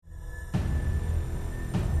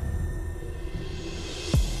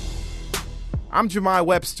I'm Jemai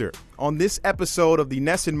Webster. On this episode of the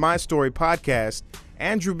Ness and My Story podcast,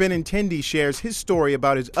 Andrew Benintendi shares his story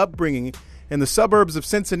about his upbringing in the suburbs of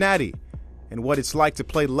Cincinnati and what it's like to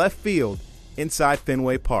play left field inside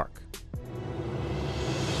Fenway Park.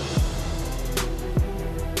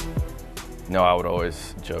 No, I would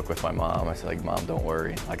always joke with my mom. I said, like, Mom, don't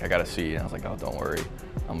worry. Like, I got a seat. And I was like, oh, don't worry.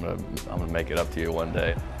 I'm gonna make it up to you one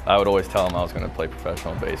day. I would always tell him I was gonna play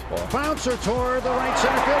professional baseball. Bouncer toward the right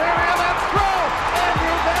center field area. That throw!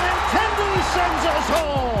 Andrew Benintendi sends us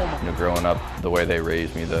home. You know, growing up, the way they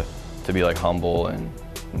raised me to be like humble and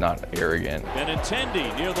not arrogant.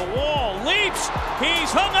 Benintendi near the wall, leaps.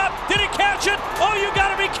 He's hung up. Did he catch it? Oh, you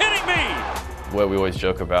got to be kidding me! What we always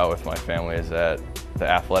joke about with my family is that the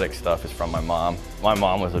athletic stuff is from my mom. My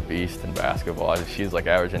mom was a beast in basketball. She's like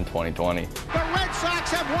averaging 20-20. The Red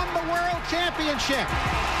Sox have won the World Championship.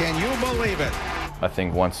 Can you believe it? I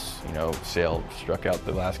think once, Sale struck out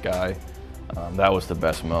the last guy, that was the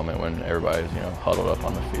best moment when everybody's, huddled up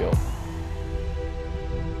on the field.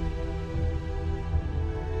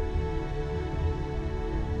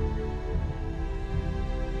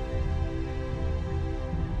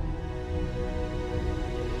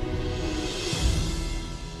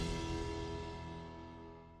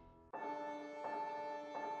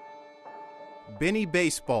 Benny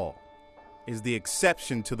Baseball is the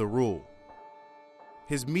exception to the rule.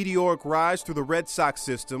 His meteoric rise through the Red Sox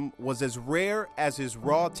system was as rare as his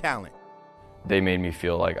raw talent. They made me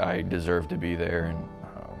feel like I deserved to be there, and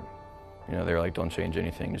they were like, don't change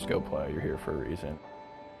anything, just go play, you're here for a reason.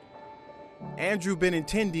 Andrew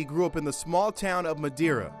Benintendi grew up in the small town of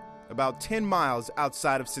Madeira, about 10 miles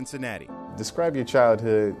outside of Cincinnati. Describe your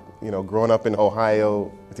childhood, growing up in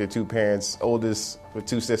Ohio with your two parents, oldest with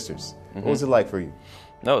two sisters. Mm-hmm. What was it like for you?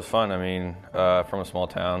 No, it was fun. I mean, from a small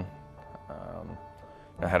town,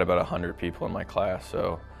 I had about 100 people in my class.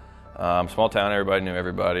 So small town, everybody knew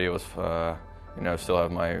everybody. It was, still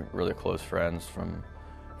have my really close friends from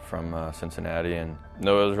Cincinnati. And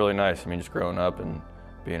no, it was really nice. I mean, just growing up and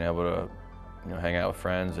being able to, hang out with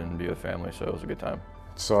friends and be with family. So it was a good time.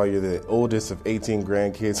 So you're the oldest of 18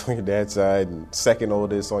 grandkids on your dad's side and second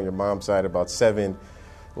oldest on your mom's side, about 7.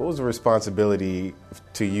 What was the responsibility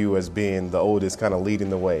to you as being the oldest, kind of leading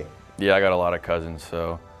the way? Yeah, I got a lot of cousins,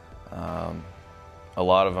 so a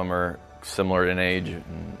lot of them are similar in age.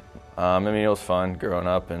 And, it was fun growing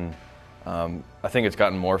up, and I think it's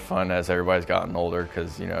gotten more fun as everybody's gotten older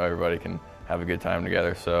because, everybody can have a good time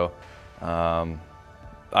together. So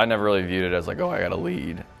I never really viewed it as like, oh, I got to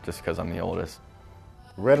lead just because I'm the oldest.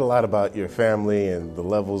 Read a lot about your family and the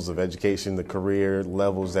levels of education, the career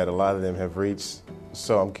levels that a lot of them have reached.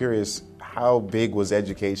 So I'm curious, how big was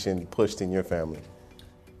education pushed in your family?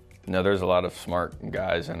 There's a lot of smart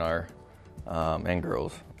guys in our and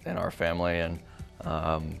girls in our family, and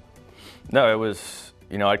it was,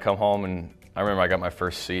 I'd come home and I remember I got my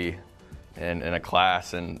first C in a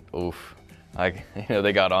class, and oof,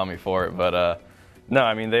 they got on me for it. But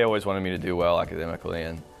they always wanted me to do well academically,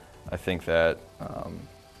 and I think that.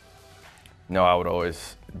 I would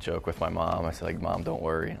always joke with my mom. I said, like, Mom, don't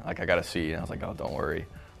worry. Like, I got a seat. And I was like, oh, don't worry.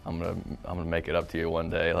 I'm gonna make it up to you one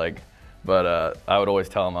day. But I would always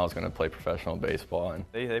tell them I was gonna play professional baseball. And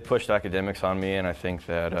they pushed academics on me, and I think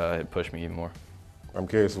that it pushed me even more. I'm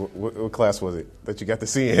curious, what class was it that you got to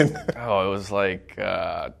see in? Oh, it was like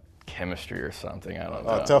chemistry or something. I don't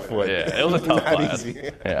know. Oh, tough one. Yeah, it was a tough class.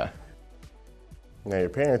 Easy. Yeah. Now, your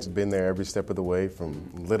parents have been there every step of the way,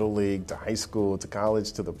 from little league to high school to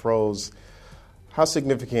college to the pros. How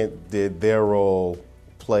significant did their role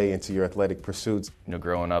play into your athletic pursuits?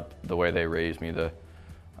 Growing up, the way they raised me to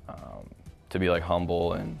be like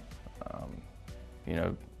humble and,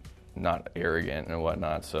 not arrogant and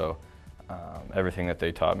whatnot. So everything that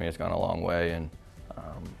they taught me has gone a long way. And,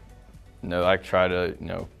 I try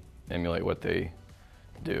to, emulate what they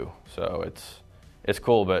do. So it's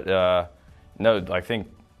cool, but I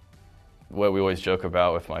think what we always joke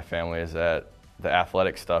about with my family is that the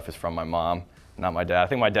athletic stuff is from my mom, not my dad. I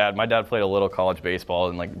think my dad played a little college baseball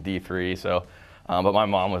in like D3, so, but my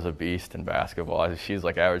mom was a beast in basketball. She's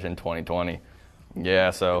like averaging 20-20. Yeah,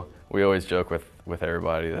 so we always joke with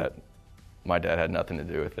everybody that my dad had nothing to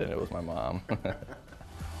do with it. It was my mom.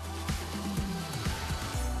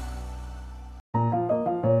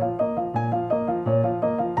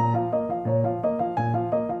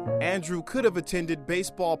 Andrew could have attended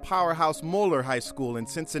baseball powerhouse Moeller High School in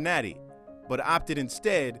Cincinnati, but opted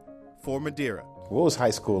instead for Madeira. What was high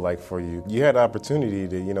school like for you? You had the opportunity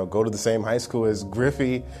to, go to the same high school as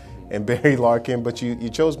Griffey and Barry Larkin, but you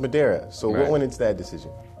chose Madeira. So Right. What went into that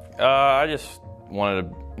decision? I just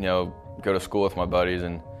wanted to, go to school with my buddies,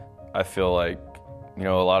 and I feel like, You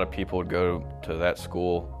know, a lot of people would go to that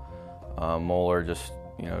school, Moeller, just,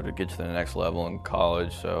 you know, to get to the next level in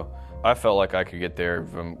college. So I felt like I could get there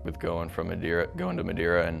with going to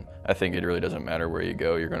Madeira, and I think it really doesn't matter where you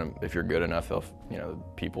go. If you're good enough,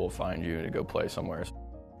 people will find you to go play somewhere.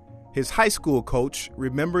 His high school coach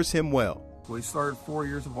remembers him well. Well, he started 4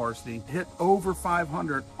 years of varsity, hit over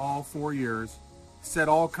 500 all 4 years, set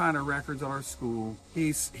all kind of records at our school.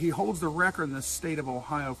 He holds the record in the state of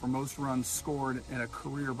Ohio for most runs scored in a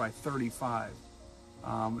career by 35.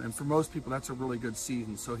 And for most people, that's a really good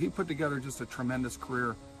season. So he put together just a tremendous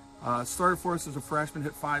career. Started for us as a freshman,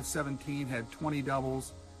 hit .517, had 20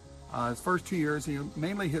 doubles. His first 2 years, he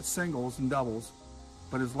mainly hit singles and doubles.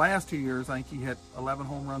 But his last 2 years, I think he hit 11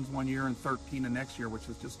 home runs one year and 13 the next year, which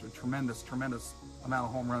is just a tremendous, tremendous amount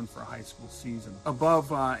of home runs for a high school season.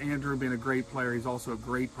 Above Andrew being a great player, he's also a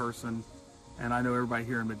great person. And I know everybody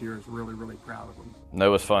here in Madeira is really, really proud of him. No, it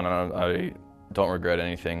was fun. I don't regret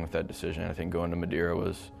anything with that decision. I think going to Madeira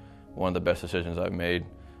was one of the best decisions I've made.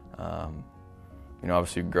 You know,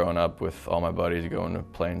 obviously growing up with all my buddies, going to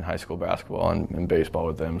playing high school basketball and baseball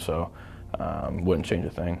with them, so wouldn't change a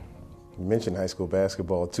thing. You mentioned high school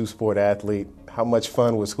basketball, two-sport athlete. How much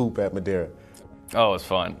fun was hoop at Madeira? Oh, it was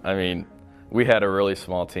fun. I mean, we had a really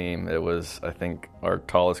small team. It was, I think, our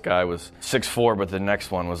tallest guy was 6'4", but the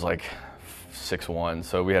next one was like 6'1".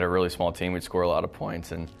 So we had a really small team. We'd score a lot of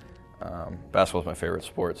points, and basketball was my favorite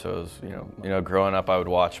sport. So it was, you know, growing up, I would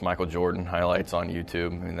watch Michael Jordan highlights on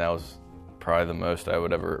YouTube. I mean, that was probably the most I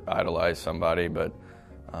would ever idolize somebody, but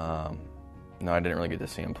no, I didn't really get to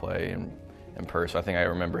see him play in person. I think I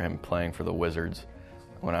remember him playing for the Wizards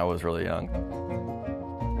when I was really young.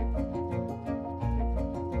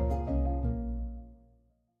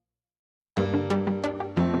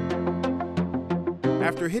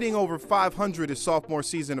 After hitting over 500 his sophomore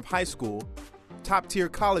season of high school, top-tier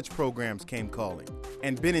college programs came calling,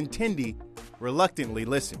 and Benintendi reluctantly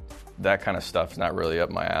listened. That kind of stuff's not really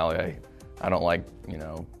up my alley. I don't like, you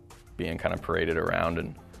know, being kind of paraded around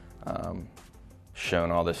and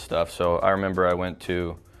shown all this stuff. So I remember I went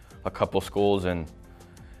to a couple schools, and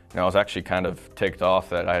you know, I was actually kind of ticked off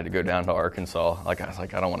that I had to go down to Arkansas. Like, I was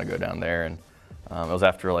like, I don't want to go down there. And it was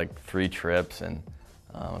after like 3 trips, and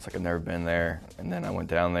I was like, I've never been there. And then I went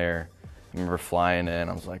down there. I remember flying in.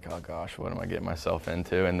 I was like, oh gosh, what am I getting myself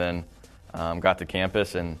into? And then got to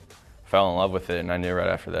campus and fell in love with it. And I knew right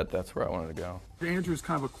after that that's where I wanted to go. Andrew's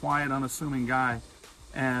kind of a quiet, unassuming guy,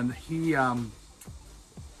 and he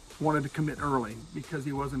wanted to commit early because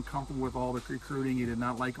he wasn't comfortable with all the recruiting. He did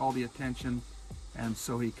not like all the attention, and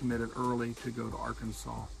so he committed early to go to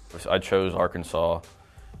Arkansas. I chose Arkansas,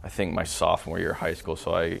 I think, my sophomore year of high school,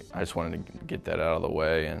 so I just wanted to get that out of the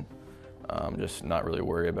way and just not really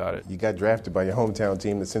worry about it. You got drafted by your hometown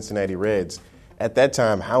team, the Cincinnati Reds. At that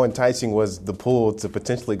time, how enticing was the pull to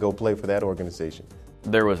potentially go play for that organization?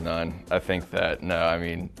 There was none. I think that, no, I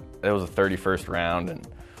mean, it was the 31st round, and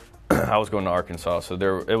I was going to Arkansas,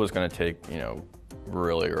 so it was going to take, you know,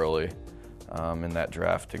 really early in that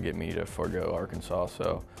draft to get me to forego Arkansas.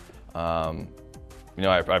 So, you know,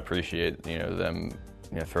 I appreciate, you know, them,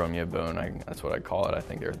 you know, throwing me a bone. That's what I call it. I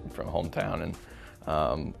think they're from hometown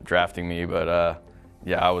and drafting me, but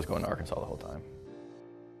yeah, I was going to Arkansas the whole time.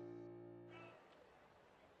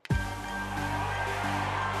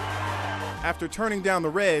 After turning down the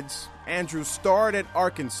Reds, Andrew starred at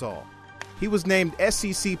Arkansas. He was named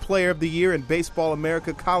SEC Player of the Year and Baseball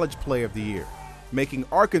America College Player of the Year, making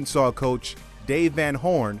Arkansas coach Dave Van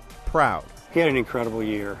Horn proud. He had an incredible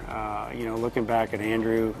year. You know, looking back at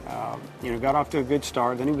Andrew, you know, got off to a good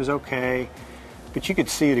start. Then he was okay, but you could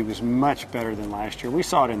see that he was much better than last year. We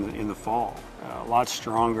saw it in the fall. A lot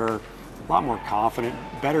stronger, a lot more confident,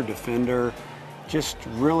 better defender. Just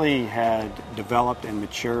really had developed and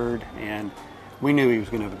matured, and we knew he was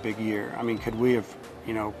going to have a big year. I mean, could we have,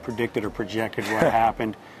 you know, predicted or projected what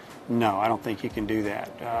happened? No, I don't think you can do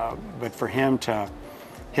that. But for him to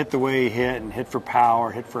hit the way he hit and hit for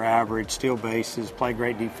power, hit for average, steal bases, play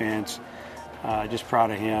great defense, just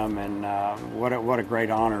proud of him, and what a great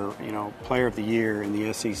honor, you know, Player of the Year in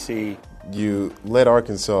the SEC. You led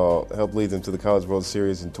Arkansas, helped lead them to the College World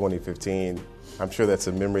Series in 2015. I'm sure that's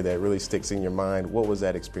a memory that really sticks in your mind. What was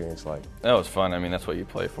that experience like? That was fun. I mean, that's what you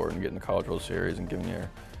play for, and getting the College World Series and giving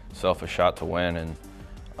yourself a shot to win. And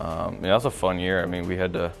I mean, that was a fun year. I mean, we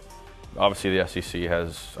had to, obviously the SEC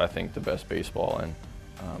has, I think, the best baseball,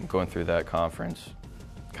 and going through that conference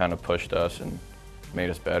kind of pushed us and made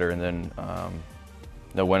us better. And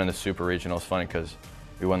then winning the Super Regional is funny because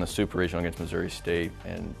we won the Super Regional against Missouri State,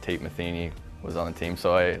 and Tate Matheny was on the team,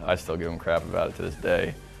 so I still give him crap about it to this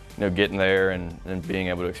day. You know, getting there and being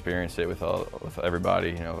able to experience it with everybody,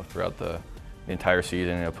 you know, throughout the the entire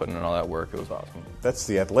season, putting in all that work. It was awesome. That's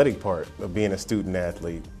the athletic part of being a student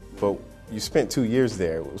athlete. But you spent 2 years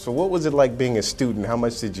there. So what was it like being a student? How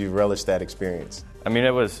much did you relish that experience? I mean,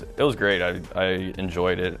 it was great. I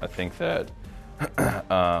enjoyed it. I think that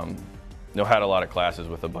had a lot of classes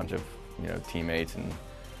with a bunch of teammates and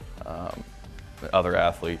other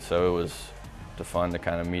athletes. So it was fun to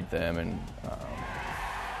kind of meet them and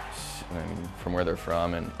from where they're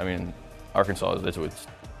from. And I mean, Arkansas,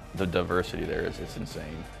 the diversity there is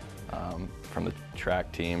insane. From the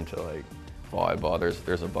track team to like volleyball,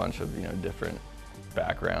 there's a bunch of different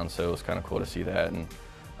backgrounds. So it was kind of cool to see that. And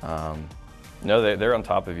they're on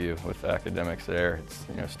top of you with academics there.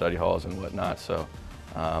 It's study halls and whatnot. So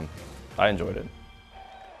I enjoyed it.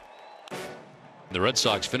 The Red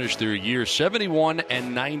Sox finished their year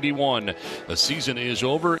 71-91. The season is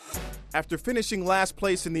over. After finishing last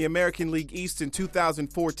place in the American League East in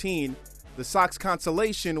 2014, the Sox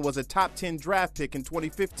consolation was a top 10 draft pick in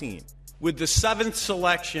 2015. With the 7th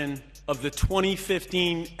selection of the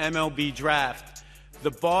 2015 MLB draft,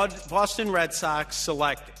 the Boston Red Sox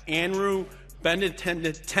select Andrew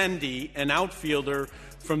Benintendi, an outfielder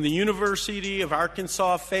from the University of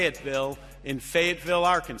Arkansas Fayetteville in Fayetteville,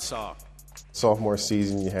 Arkansas. Sophomore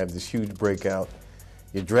season, you have this huge breakout.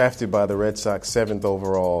 You're drafted by the Red Sox 7th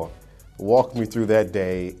overall. Walk me through that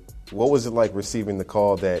day. What was it like receiving the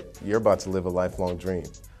call that you're about to live a lifelong dream?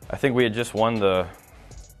 I think we had just won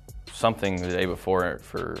something the day before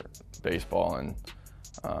for baseball, and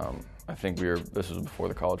I think this was before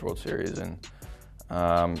the College World Series. And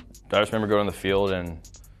I just remember going to the field and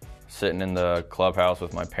sitting in the clubhouse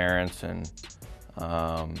with my parents and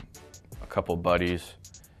a couple buddies.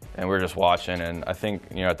 And we were just watching, and I think,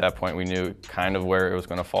 at that point we knew kind of where it was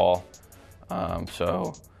going to fall.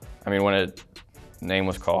 So, I mean, when name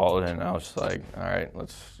was called, and I was just like, all right,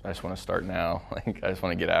 I just want to start now. I just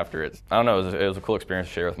want to get after it. I don't know, it was a cool experience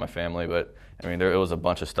to share with my family, but I mean, it was a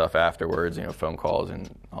bunch of stuff afterwards, phone calls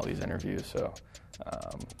and all these interviews. So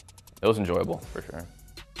it was enjoyable for sure.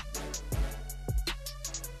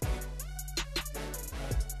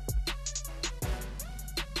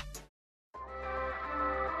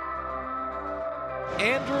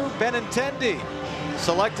 Andrew Benintendi,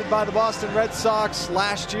 selected by the Boston Red Sox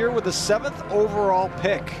last year with the 7th overall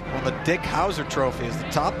pick. Won the Dick Howser Trophy as the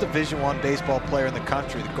top Division I baseball player in the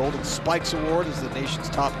country. The Golden Spikes Award is the nation's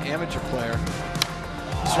top amateur player.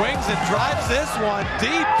 Swings and drives this one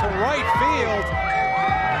deep to right field.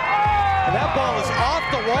 And that ball is off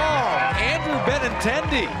the wall. Andrew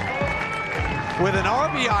Benintendi with an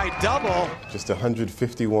RBI double. Just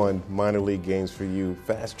 151 minor league games for you.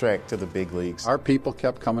 Fast track to the big leagues. Our people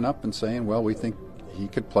kept coming up and saying, well, we think he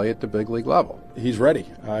could play at the big league level. He's ready,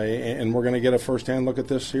 and we're going to get a first-hand look at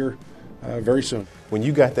this here very soon. When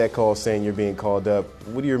you got that call saying you're being called up,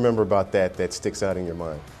 what do you remember about that sticks out in your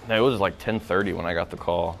mind? It was like 10:30 when I got the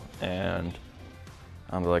call, and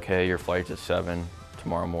I'm like, hey, your flight's at 7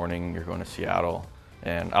 tomorrow morning. You're going to Seattle.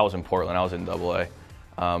 And I was in Portland. I was in AA.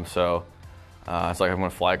 It's like I'm going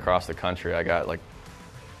to fly across the country. I got like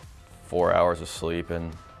 4 hours of sleep,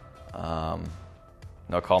 and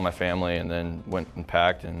I called my family and then went and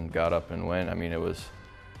packed and got up and went. I mean, it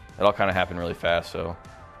all kind of happened really fast. So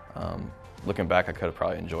looking back, I could have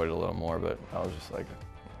probably enjoyed it a little more, but I was just like,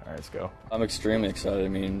 all right, let's go. I'm extremely excited. I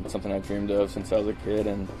mean, it's something I've dreamed of since I was a kid,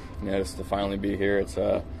 and just to finally be here, it's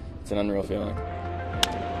an unreal feeling.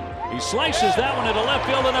 He slices that one into left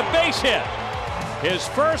field and a base hit. His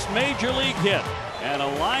first major league hit, and a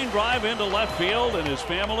line drive into left field, and his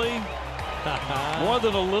family more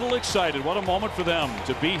than a little excited. What a moment for them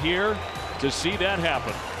to be here to see that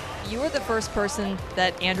happen. You were the first person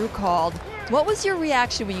that Andrew called. What was your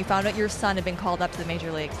reaction when you found out your son had been called up to the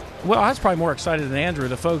major leagues? Well, I was probably more excited than Andrew.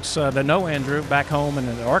 The folks that know Andrew back home in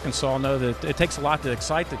Arkansas know that it takes a lot to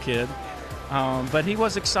excite the kid. But he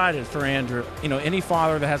was excited for Andrew. Any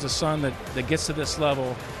father that has a son that gets to this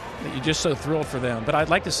level, that you're just so thrilled for them. But I'd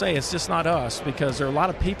like to say it's just not us, because there are a lot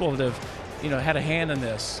of people that have, had a hand in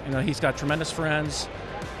this. He's got tremendous friends.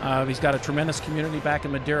 He's got a tremendous community back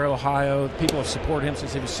in Madera, Ohio. People have supported him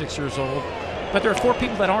since he was 6 years old. But there are 4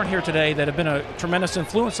 people that aren't here today that have been a tremendous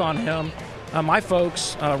influence on him. My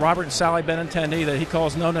folks, Robert and Sally Benintendi, that he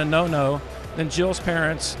calls Nona No-No. Then Jill's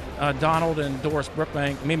parents, Donald and Doris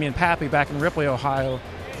Brookbank, Mimi and Pappy back in Ripley, Ohio,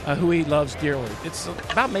 who he loves dearly. It's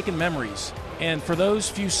about making memories. And for those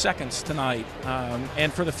few seconds tonight,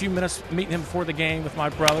 and for the few minutes meeting him before the game with my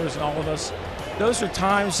brothers and all of us, those are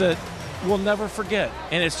times that we'll never forget.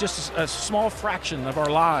 And it's just a small fraction of our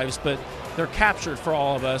lives, but they're captured for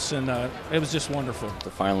all of us, and it was just wonderful.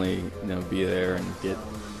 To finally be there and get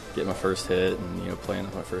get my first hit and playing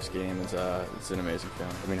my first game is it's an amazing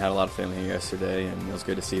feeling. I mean, I had a lot of family here yesterday, and it was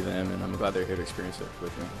good to see them, and I'm glad they're here to experience it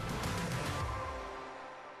with me.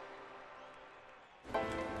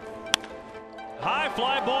 High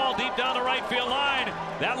fly ball deep down the right field line.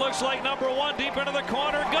 That looks like number 1 deep into the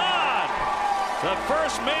corner. Gone! The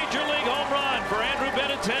first Major League home run for Andrew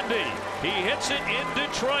Benintendi. He hits it in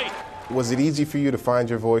Detroit. Was it easy for you to find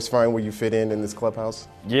your voice, find where you fit in this clubhouse?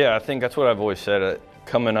 Yeah, I think that's what I've always said.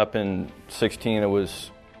 Coming up in 16,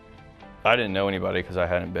 I didn't know anybody because I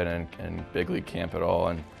hadn't been in big league camp at all,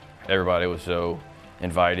 and everybody was so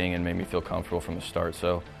inviting and made me feel comfortable from the start.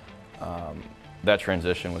 So that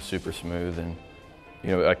transition was super smooth, and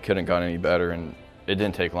I couldn't have gone any better, and it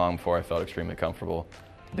didn't take long before I felt extremely comfortable.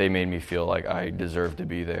 They made me feel like I deserved to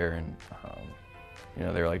be there, and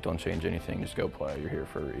they were like, don't change anything, just go play, you're here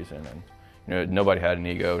for a reason. And nobody had an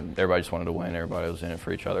ego, everybody just wanted to win, everybody was in it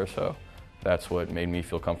for each other, so that's what made me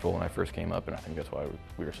feel comfortable when I first came up, and I think that's why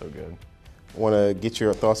we were so good. I want to get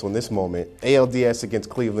your thoughts on this moment. ALDS against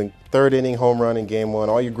Cleveland, 3rd inning home run in game 1.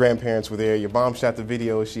 All your grandparents were there. Your mom shot the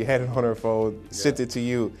video. She had it on her phone, sent it to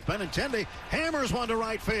you. Benintendi hammers one to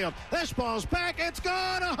right field. This ball's back. It's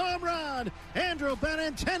gone. A home run. Andrew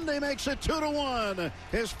Benintendi makes it 2-1.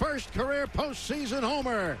 His first career postseason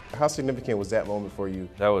homer. How significant was that moment for you?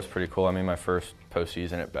 That was pretty cool. I mean, my first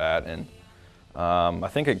postseason at bat, and I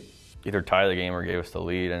think it either tied the game or gave us the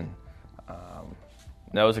lead, and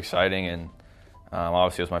that was exciting. And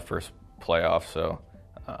obviously, it was my first playoff, so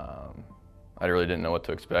I really didn't know what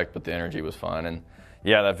to expect, but the energy was fun. And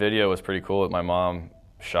yeah, that video was pretty cool that my mom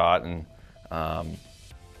shot, and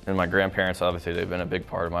my grandparents, obviously, they've been a big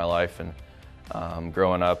part of my life. And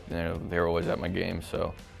growing up, they were always at my games,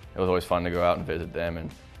 so it was always fun to go out and visit them,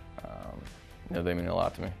 and they mean a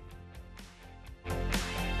lot to me.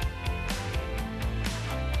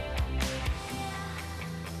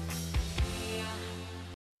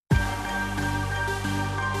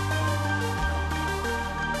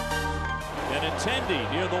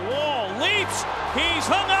 Benintendi near the wall, leaps, he's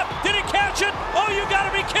hung up, did he catch it? Oh, you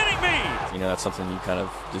gotta be kidding me! That's something you kind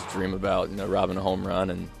of just dream about, robbing a home run,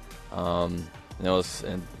 and it was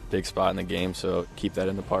a big spot in the game, so keep that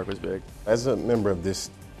in the park was big. As a member of this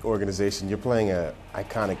organization, you're playing an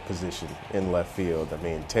iconic position in left field. I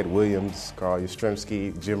mean, Ted Williams, Carl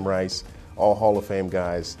Yastrzemski, Jim Rice, all Hall of Fame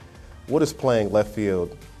guys. What does playing left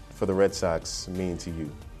field for the Red Sox mean to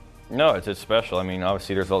you? No, it's special. I mean,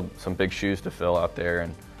 obviously there's some big shoes to fill out there,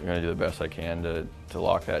 and I'm going to do the best I can to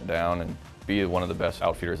lock that down and be one of the best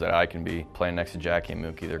outfielders that I can be. Playing next to Jackie and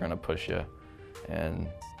Mookie, they're going to push you, and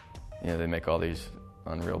they make all these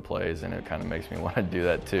unreal plays, and it kind of makes me want to do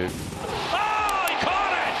that too. Oh, he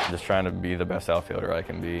caught it! Just trying to be the best outfielder I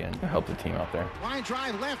can be and help the team out there. Line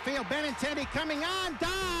drive left field, Benintendi coming on,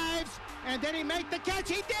 dives, and did he make the catch?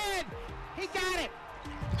 He did! He got it!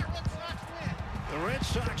 The Red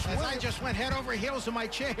Sox win. As I just went head over heels in my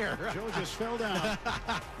chair. Joe just fell down.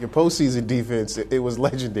 Your postseason defense, it was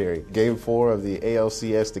legendary. Game 4 of the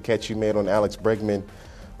ALCS, the catch you made on Alex Bregman.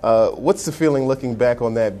 What's the feeling looking back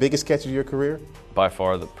on that? Biggest catch of your career? By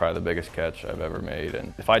far, probably the biggest catch I've ever made.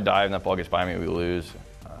 And if I dive and that ball gets by me, we lose.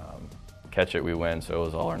 Catch it, we win. So it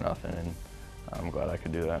was all or nothing, and I'm glad I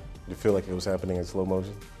could do that. You feel like it was happening in slow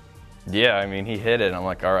motion? Yeah, I mean, he hit it, and I'm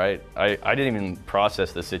like, all right. I didn't even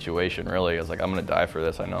process the situation, really. I was like, I'm going to dive for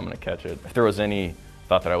this. I know I'm going to catch it. If there was any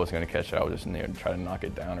thought that I wasn't going to catch it, I would just try to knock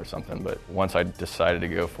it down or something. But once I decided to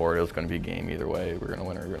go for it, it was going to be a game either way. We were going to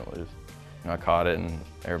win or we were going to lose. I caught it, and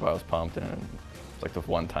everybody was pumped, and it's like the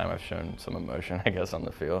one time I've shown some emotion, I guess, on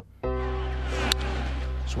the field.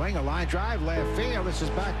 Swing a line drive left field. This is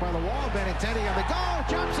back by the wall. Benintendi on the goal.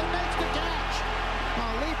 Jumps and makes the catch.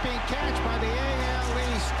 A leaping catch by the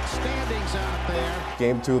AL East standings out there.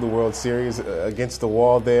 Game 2 of the World Series against the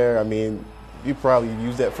wall there. I mean, you probably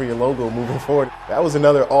use that for your logo moving forward. That was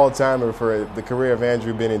another all-timer for the career of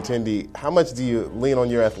Andrew Benintendi. How much do you lean on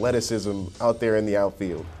your athleticism out there in the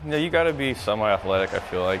outfield? You got to be semi-athletic, I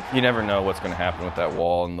feel like. You never know what's going to happen with that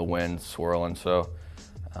wall and the wind swirling. So,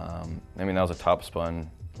 I mean, that was a top-spun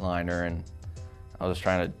liner, and I was just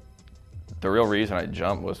trying to... The real reason I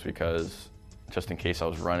jumped was because just in case I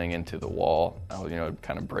was running into the wall, I would,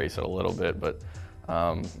 kind of brace it a little bit, but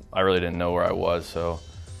I really didn't know where I was, so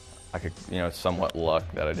I could, somewhat luck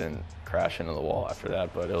that I didn't crash into the wall after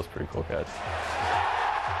that, but it was a pretty cool catch.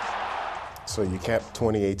 So you capped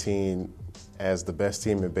 2018 as the best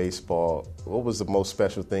team in baseball. What was the most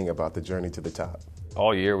special thing about the journey to the top?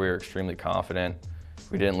 All year we were extremely confident.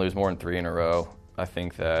 We didn't lose more than 3 in a row. I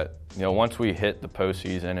think that, once we hit the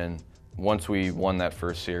postseason and once we won that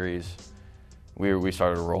first series, we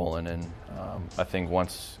started rolling, and I think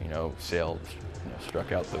once Sale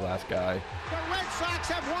struck out the last guy, The Red Sox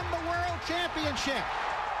have won the World Championship.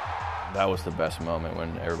 that was the best moment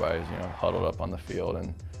when everybody's huddled up on the field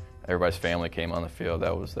and everybody's family came on the field.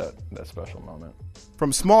 That was that special moment.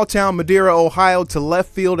 From small-town Madeira, Ohio to left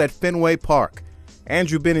field at Fenway Park,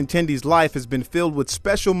 Andrew Benintendi's life has been filled with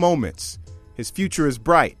special moments. His future is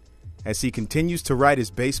bright as he continues to write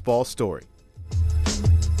his baseball story.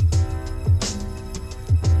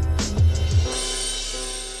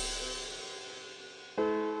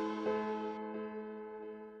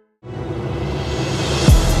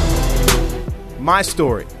 My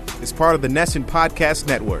Story is part of the NESN Podcast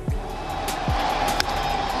Network.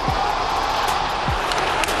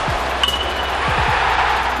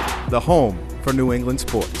 The home for New England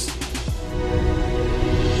sports.